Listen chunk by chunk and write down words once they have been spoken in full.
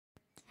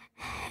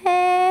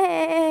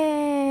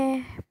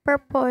Hey,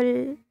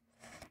 purple.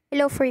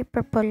 Hello, free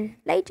purple.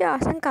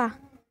 Laija, asan ka?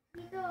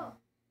 Dito.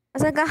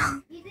 Asan ka?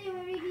 Dito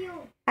yung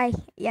video. Ay,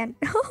 yan.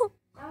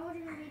 Tama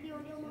din yung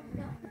video. Hindi ako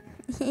makita.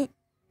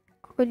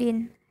 Ako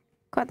din.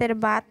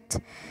 Quarterbat.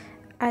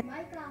 At,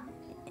 Bye ka.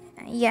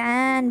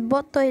 yan.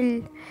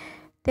 Bottle.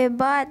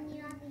 Tebat.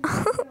 Hindi natin yung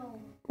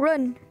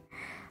Run.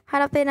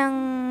 Hanap tayo ng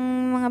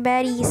mga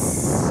berries.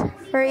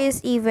 Where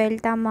is evil?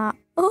 Tama.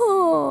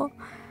 Oh!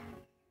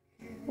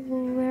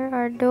 Where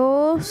are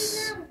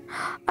those?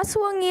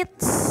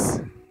 Aswangits.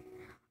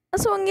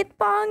 Aswangit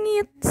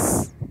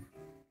pangits.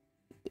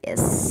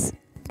 Yes.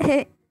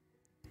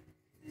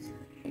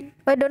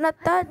 Oh, do not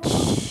touch.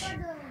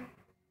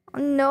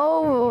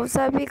 No.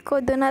 Sabi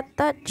ko, do not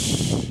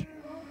touch.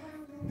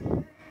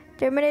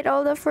 Terminate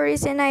all the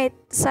furries in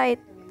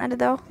sight. Ano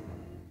daw?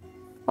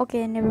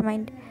 Okay, never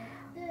mind.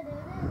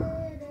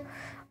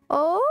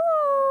 Oh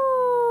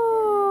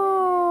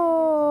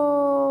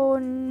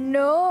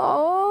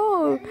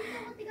no!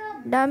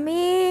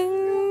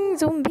 Daming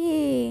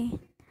zombie.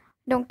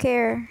 Don't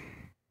care.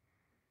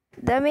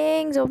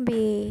 Daming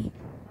zombie.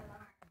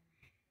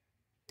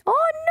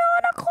 Oh no!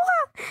 Nakuha!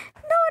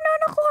 No!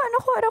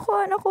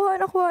 Nakuha.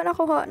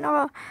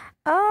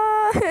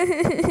 Ah!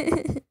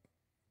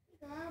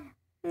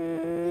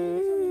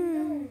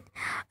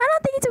 Ano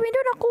tingin sa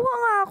window? Nakuha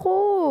nga ako.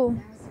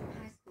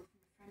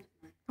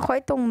 Ako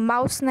itong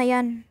mouse na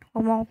yan.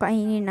 Huwag mo akong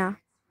kainin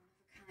na.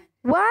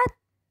 What?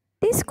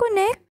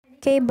 Disconnect?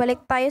 Okay,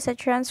 balik tayo sa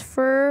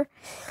transfer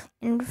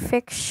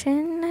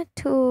infection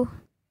to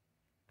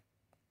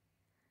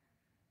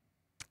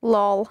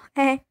lol.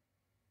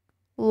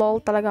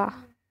 Lol talaga.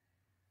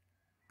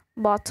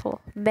 Bottle.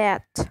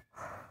 Bet.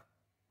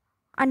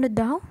 Ano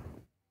daw?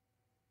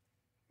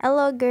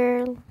 Hello,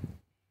 girl.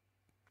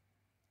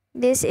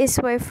 This is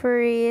why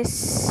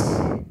furries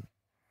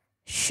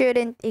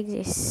shouldn't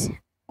exist.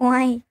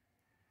 Why?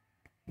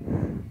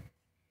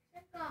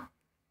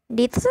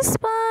 Dito sa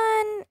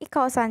spawn.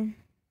 Ikaw saan?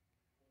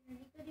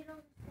 Dito din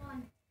ang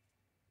spawn.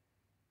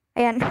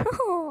 Ayan.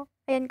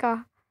 Ayan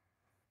ka.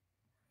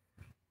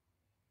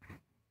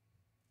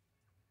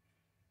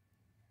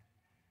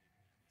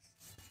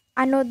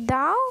 Ano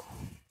daw?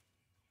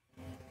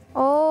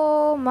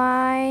 Oh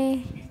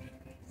my.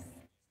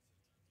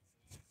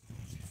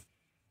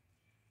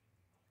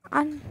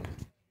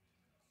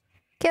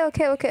 Kill.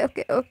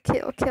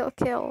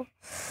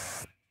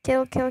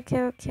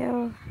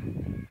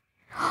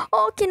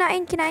 Oh,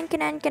 kinain.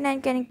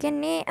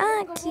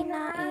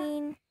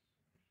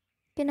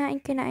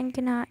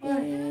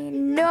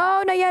 No,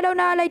 na-yellow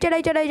na. Laija.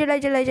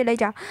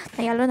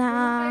 Na-yellow na.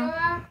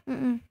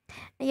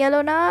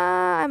 Na-yellow na.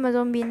 I'm a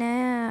zombie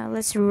na.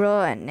 Let's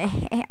run.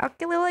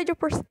 Okay, Laija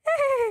first.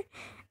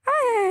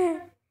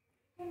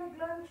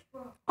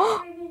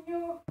 Oh,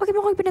 bakit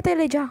mo ko pinatay,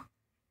 Laija?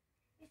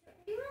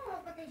 Hindi mo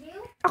mapatay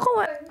sa'yo? Ako,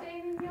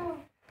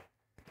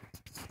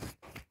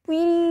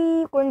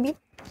 Winnie, corn beef.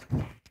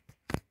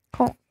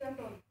 Oh.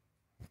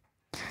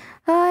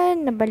 Ay,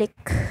 nabalik.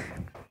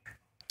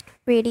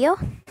 Radio?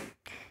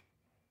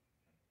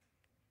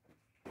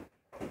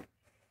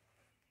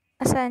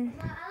 Asan?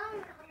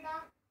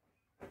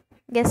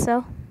 Guess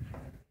so.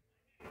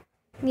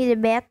 Need a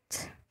bet.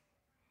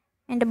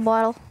 And a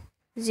bottle.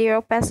 0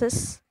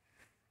 pesos.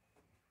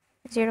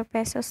 0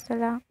 pesos na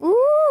lang.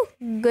 Ooh!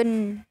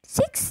 Gun.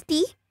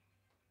 60?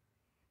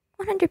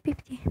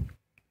 150.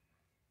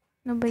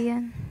 Ano ba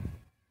yan?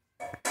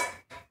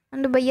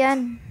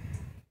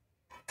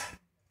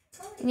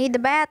 Need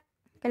the bat.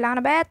 Kailangan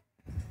na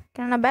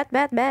bat.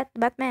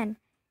 Batman.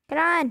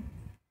 Kailangan.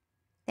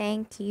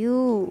 Thank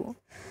you.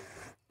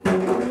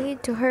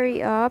 Need to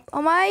hurry up. Oh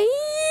my!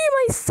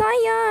 May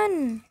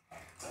cyan!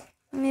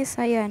 May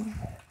cyan.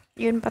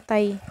 Yun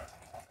patay.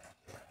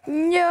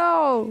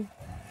 No!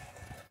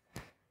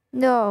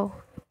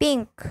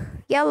 Pink.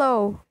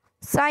 Yellow.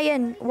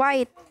 Cyan.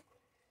 White.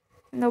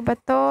 Ano ba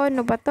to?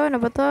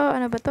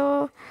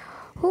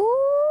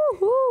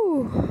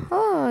 Hoo!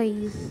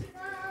 Hoy!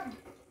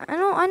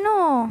 Ano?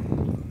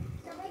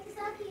 Sabay ka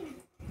sa akin.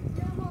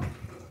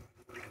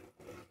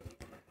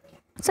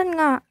 Saan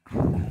nga?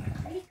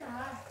 Balik ka.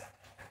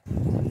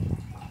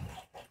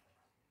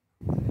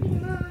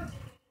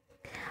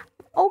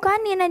 Oh,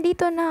 gani,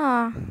 nandito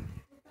na.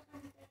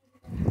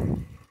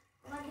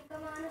 Balik ka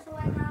mga sa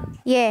white house.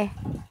 Yeah.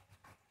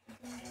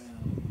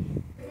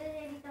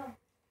 Dito.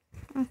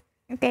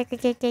 Okay.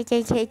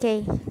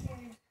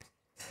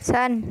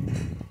 Saan?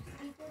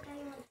 Dito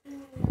tayo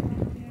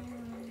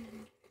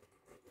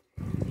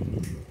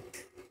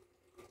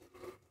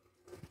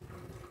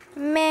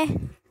Meh.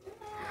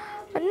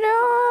 Ano?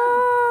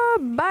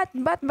 Bat.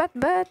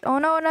 Oh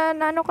no,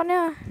 ano ka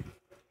na?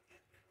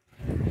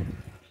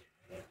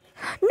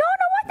 No,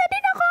 nawala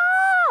din ako!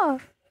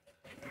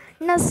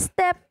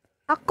 Na-step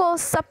ako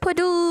sa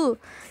pudu.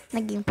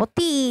 Naging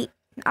puti.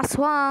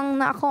 Aswang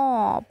na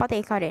ako.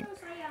 Patay ka rin.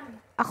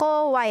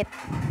 Ako white.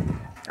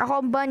 Ako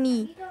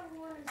bunny.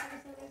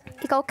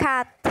 Ikaw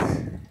cat.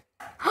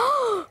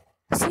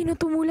 Sino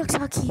tumulak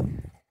sa akin?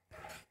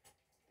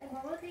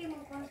 Bawal kayo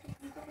magpasok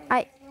dito kayo.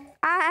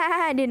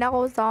 din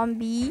ako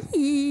zombie.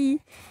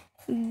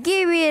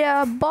 Give it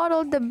a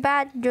bottle the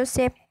bat,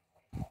 Joseph.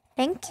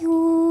 Thank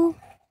you.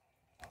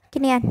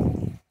 Kini yan.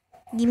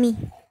 Gimme.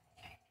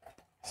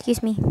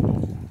 Excuse me.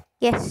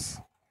 Yes.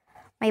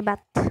 My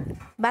bat.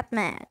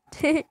 Batman.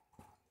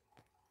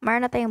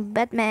 Meron na tayong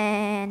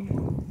Batman.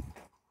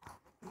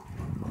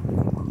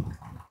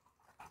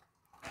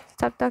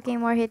 Stop talking,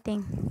 more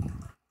hitting.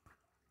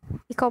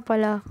 Ikaw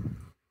pala.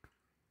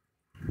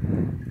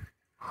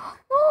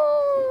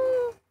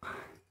 Oh,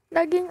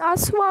 naging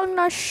aswang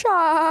na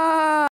siya.